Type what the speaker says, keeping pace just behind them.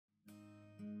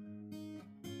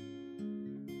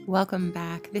Welcome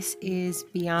back. This is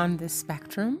Beyond the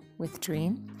Spectrum with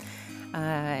Dream.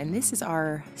 And this is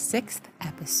our 6th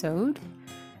episode,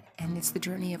 and it's the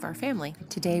journey of our family.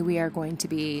 Today we are going to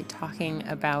be talking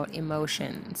about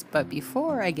emotions. But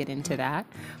before I get into that,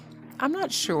 I'm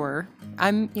not sure.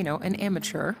 I'm, an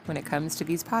amateur when it comes to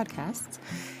these podcasts.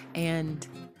 And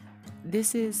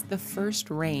this is the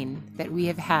first rain that we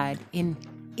have had in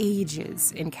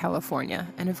ages in California.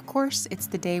 And of course, it's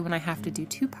the day when I have to do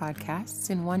 2 podcasts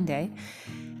in one day.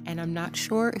 And I'm not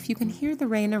sure if you can hear the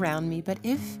rain around me, but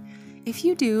if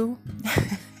you do,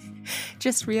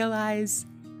 just realize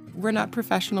we're not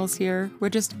professionals here. We're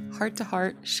just heart to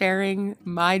heart sharing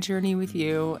my journey with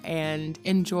you, and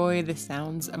enjoy the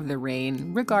sounds of the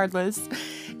rain regardless,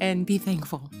 and be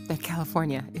thankful that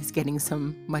California is getting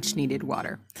some much needed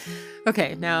water.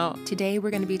 Okay, now today we're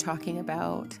going to be talking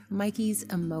about Mikey's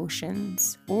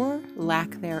emotions, or lack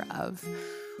thereof,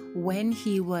 when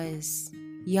he was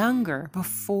younger,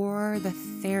 before the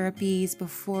therapies,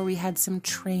 before we had some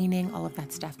training, all of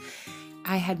that stuff.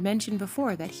 I had mentioned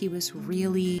before that he was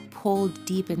really pulled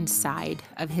deep inside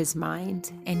of his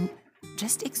mind and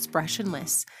just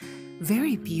expressionless,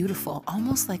 very beautiful,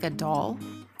 almost like a doll.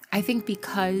 I think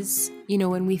because,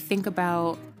 when we think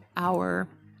about our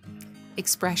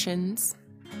expressions,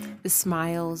 the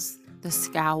smiles, the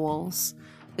scowls,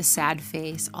 the sad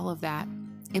face, all of that,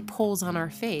 it pulls on our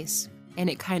face and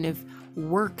it kind of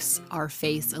works our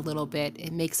face a little bit.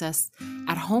 It makes us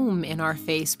at home in our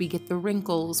face. We get the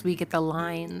wrinkles, we get the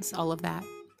lines, all of that.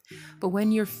 But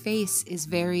when your face is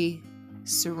very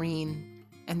serene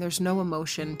and there's no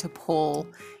emotion to pull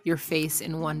your face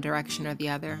in one direction or the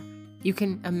other, you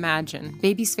can imagine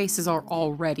babies' faces are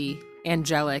already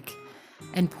angelic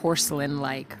and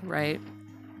porcelain-like, right?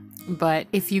 But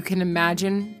if you can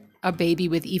imagine a baby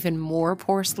with even more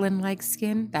porcelain-like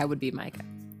skin, that would be Micah,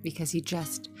 because he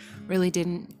just really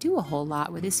didn't do a whole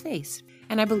lot with his face.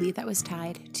 And I believe that was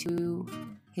tied to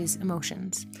his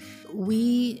emotions.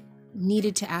 We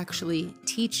needed to actually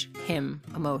teach him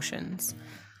emotions.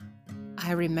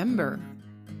 I remember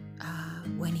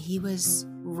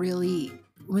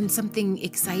when something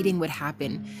exciting would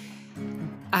happen,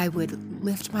 I would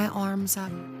lift my arms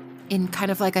up in kind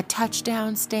of like a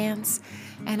touchdown stance,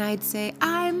 and I'd say,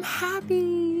 "I'm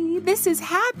happy. This is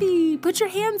happy. Put your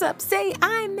hands up. Say,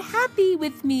 I'm happy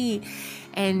with me."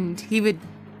 And he would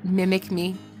mimic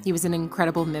me. He was an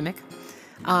incredible mimic.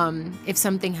 If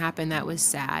something happened that was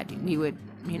sad, we would,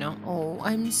 "Oh,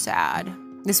 I'm sad."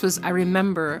 I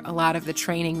remember a lot of the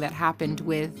training that happened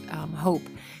with Hope.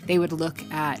 They would look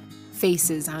at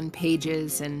faces on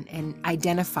pages and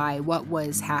identify what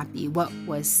was happy, what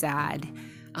was sad.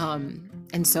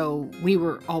 And so we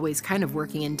were always kind of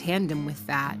working in tandem with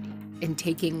that and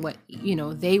taking what,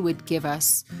 they would give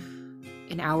us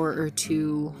an hour or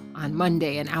two on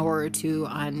Monday, an hour or two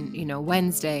on,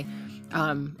 Wednesday,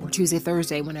 or Tuesday,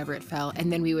 Thursday, whenever it fell.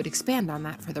 And then we would expand on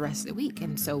that for the rest of the week.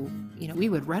 And so, we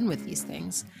would run with these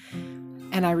things.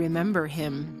 And I remember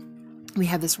we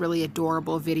had this really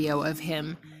adorable video of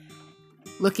him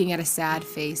looking at a sad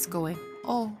face going,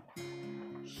 "Oh,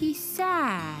 he's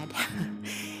sad."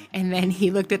 And then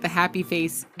he looked at the happy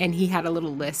face and he had a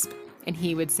little lisp and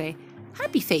he would say,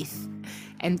 "Happy faith."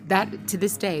 And that, to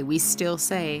this day, we still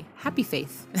say happy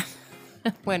faith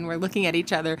when we're looking at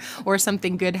each other or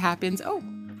something good happens. "Oh,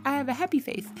 I have a happy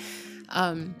faith."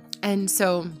 And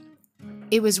so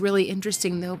it was really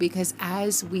interesting though, because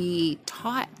as we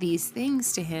taught these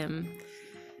things to him,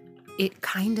 it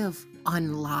kind of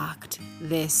unlocked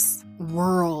this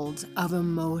world of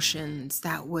emotions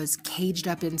that was caged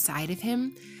up inside of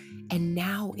him. And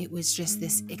now it was just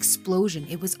this explosion.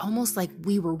 It was almost like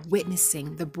we were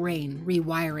witnessing the brain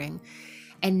rewiring.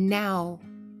 And now,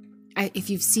 if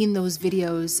you've seen those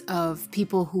videos of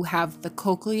people who have the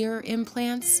cochlear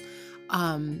implants,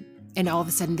 and all of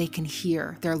a sudden they can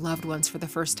hear their loved ones for the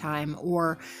first time,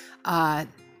 or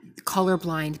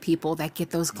colorblind people that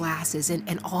get those glasses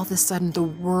and all of a sudden the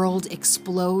world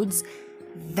explodes.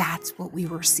 That's what we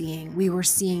were seeing. We were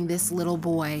seeing this little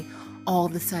boy all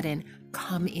of a sudden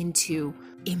come into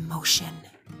emotion,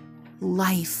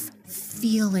 life,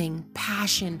 feeling,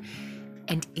 passion,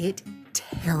 and it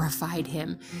terrified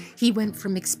him. He went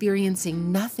from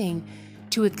experiencing nothing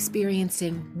to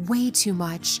experiencing way too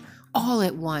much all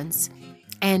at once.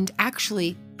 And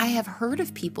actually, I have heard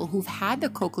of people who've had the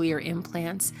cochlear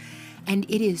implants, and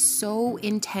it is so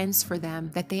intense for them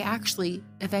that they actually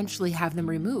eventually have them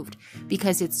removed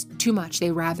because it's too much.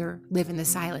 They rather live in the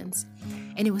silence.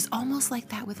 And it was almost like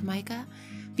that with Micah,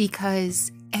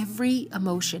 because every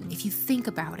emotion, if you think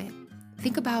about it,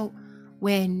 think about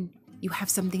when you have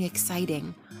something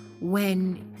exciting,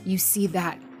 when you see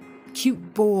that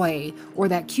cute boy or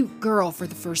that cute girl for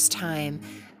the first time,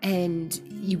 and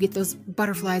you get those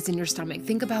butterflies in your stomach.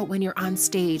 Think about when you're on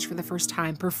stage for the first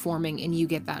time performing and you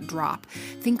get that drop.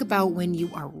 Think about when you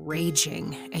are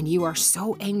raging and you are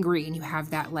so angry and you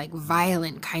have that like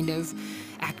violent kind of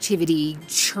activity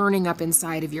churning up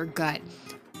inside of your gut.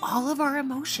 All of our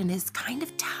emotion is kind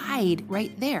of tied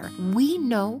right there. We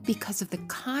know because of the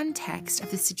context of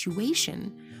the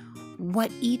situation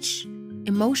what each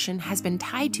emotion has been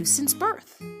tied to since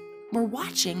birth. We're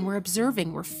watching, we're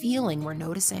observing, we're feeling, we're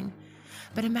noticing.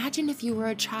 But imagine if you were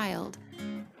a child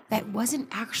that wasn't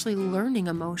actually learning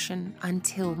emotion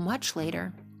until much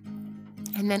later.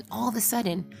 And then all of a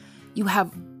sudden, you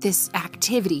have this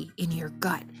activity in your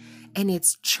gut and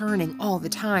it's churning all the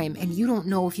time. And you don't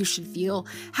know if you should feel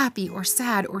happy or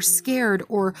sad or scared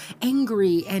or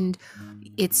angry. And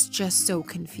it's just so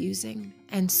confusing.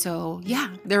 And so,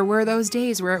 yeah, there were those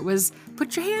days where it was,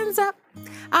 put your hands up,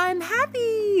 I'm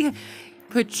happy.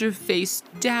 Put your face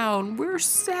down, we're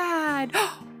sad.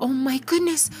 Oh my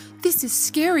goodness, this is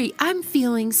scary. I'm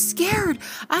feeling scared.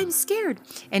 I'm scared.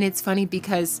 And it's funny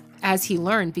because as he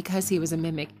learned, because he was a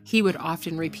mimic, he would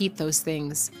often repeat those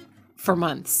things for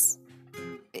months.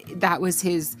 That was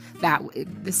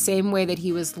the same way that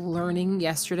he was learning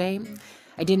yesterday.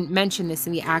 I didn't mention this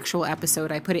in the actual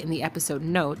episode. I put it in the episode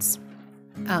notes.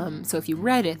 So if you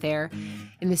read it there,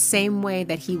 in the same way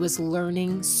that he was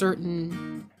learning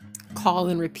certain call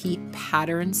and repeat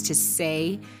patterns to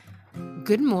say,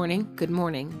 good morning,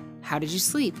 how did you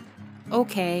sleep?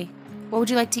 Okay, what would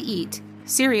you like to eat?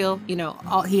 Cereal.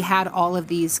 He had all of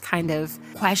these kind of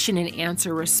question and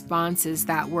answer responses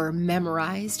that were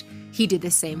memorized. He did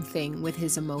the same thing with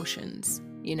his emotions.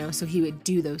 So he would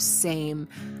do those same,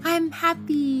 I'm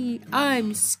happy,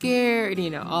 I'm scared,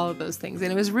 all of those things.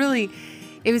 And it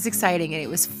was exciting and it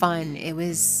was fun. It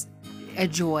was a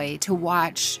joy to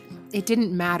watch. It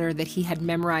didn't matter that he had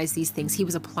memorized these things. He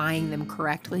was applying them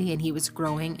correctly and he was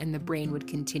growing and the brain would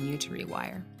continue to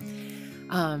rewire.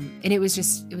 And it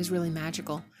was really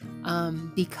magical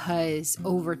because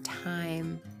over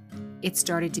time it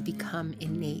started to become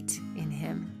innate in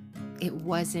him. It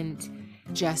wasn't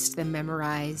just the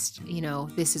memorized,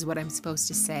 this is what I'm supposed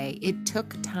to say. It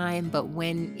took time, but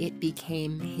when it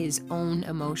became his own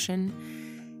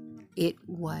emotion, it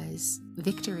was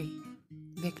victory.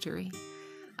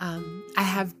 I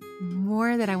have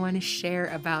more that I want to share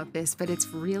about this, but it's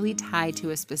really tied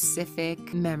to a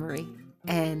specific memory,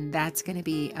 and that's going to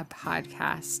be a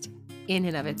podcast in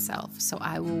and of itself. So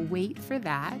I will wait for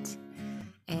that,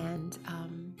 and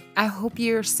I hope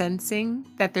you're sensing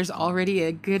that there's already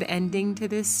a good ending to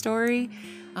this story.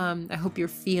 I hope you're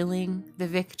feeling the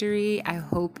victory. I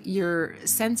hope you're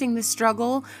sensing the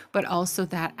struggle, but also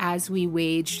that as we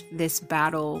waged this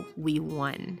battle, we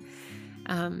won.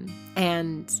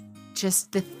 And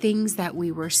just the things that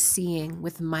we were seeing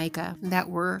with Micah that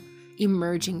were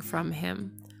emerging from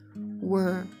him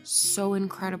were so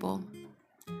incredible,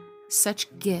 such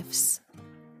gifts.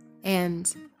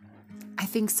 And I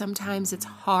think sometimes it's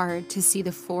hard to see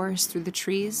the forest through the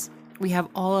trees. We have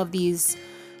all of these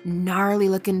gnarly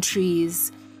looking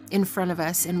trees in front of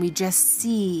us and we just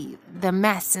see the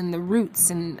mess and the roots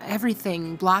and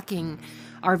everything blocking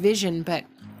our vision. But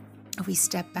if we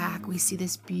step back, we see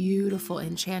this beautiful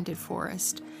enchanted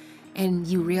forest, and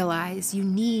you realize you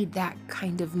need that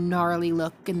kind of gnarly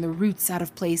look and the roots out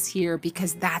of place here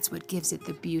because that's what gives it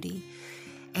the beauty.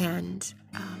 And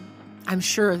I'm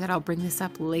sure that I'll bring this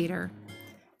up later,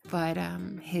 but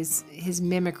his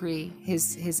mimicry,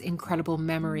 his incredible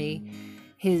memory,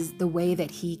 the way that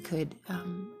he could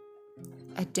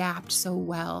adapt so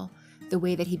well, the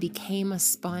way that he became a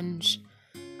sponge,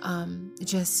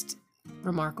 just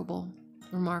remarkable.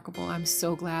 I'm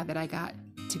so glad that I got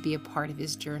to be a part of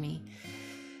his journey.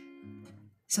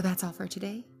 So that's all for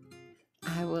today.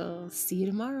 I will see you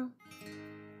tomorrow.